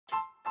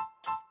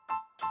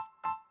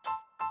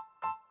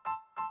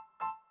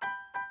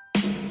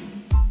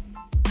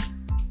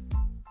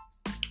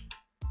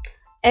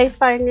A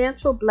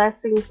financial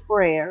blessing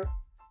prayer.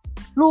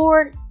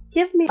 Lord,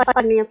 give me a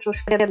financial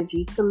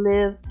strategy to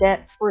live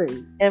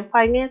debt-free and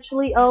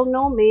financially owe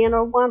no man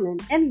or woman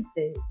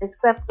anything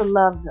except to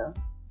love them.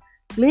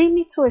 Lead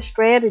me to a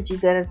strategy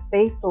that is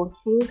based on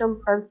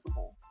kingdom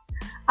principles.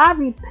 I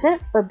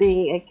repent for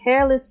being a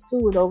careless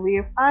steward over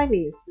your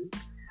finances.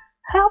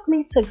 Help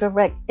me to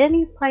correct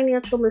any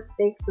financial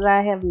mistakes that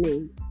I have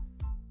made.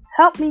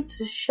 Help me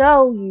to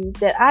show you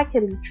that I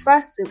can be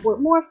trusted with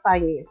more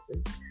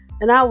finances,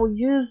 and I will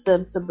use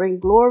them to bring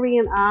glory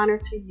and honor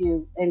to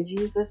you. In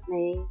Jesus'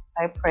 name,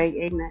 I pray,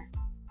 amen.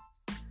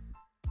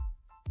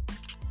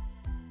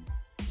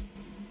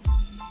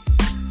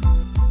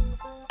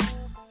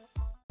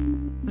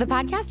 The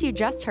podcast you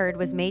just heard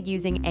was made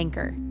using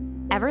Anchor.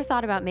 Ever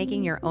thought about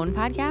making your own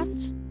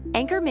podcast?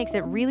 Anchor makes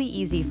it really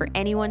easy for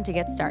anyone to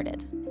get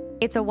started.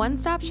 It's a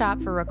one-stop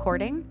shop for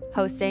recording,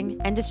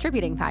 hosting, and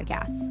distributing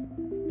podcasts.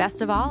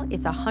 Best of all,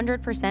 it's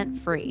 100%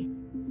 free.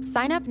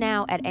 Sign up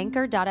now at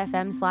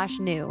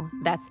anchor.fm/new.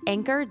 That's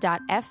anchor.fm/new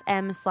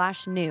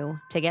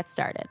to get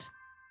started.